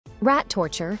Rat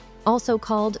torture, also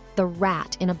called the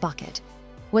rat in a bucket,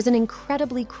 was an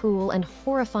incredibly cruel and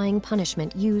horrifying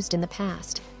punishment used in the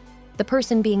past. The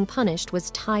person being punished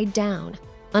was tied down,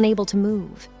 unable to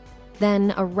move.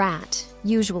 Then a rat,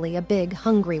 usually a big,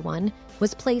 hungry one,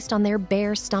 was placed on their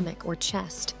bare stomach or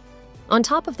chest. On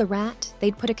top of the rat,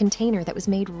 they'd put a container that was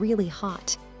made really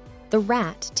hot. The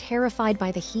rat, terrified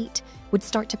by the heat, would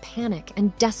start to panic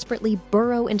and desperately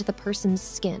burrow into the person's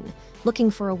skin, looking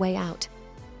for a way out.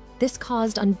 This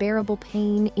caused unbearable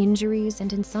pain, injuries,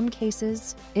 and in some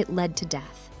cases, it led to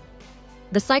death.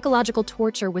 The psychological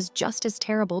torture was just as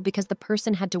terrible because the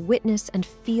person had to witness and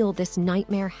feel this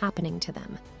nightmare happening to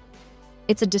them.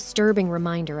 It's a disturbing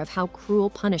reminder of how cruel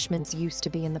punishments used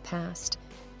to be in the past.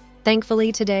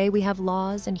 Thankfully, today we have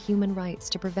laws and human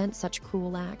rights to prevent such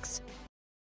cruel acts.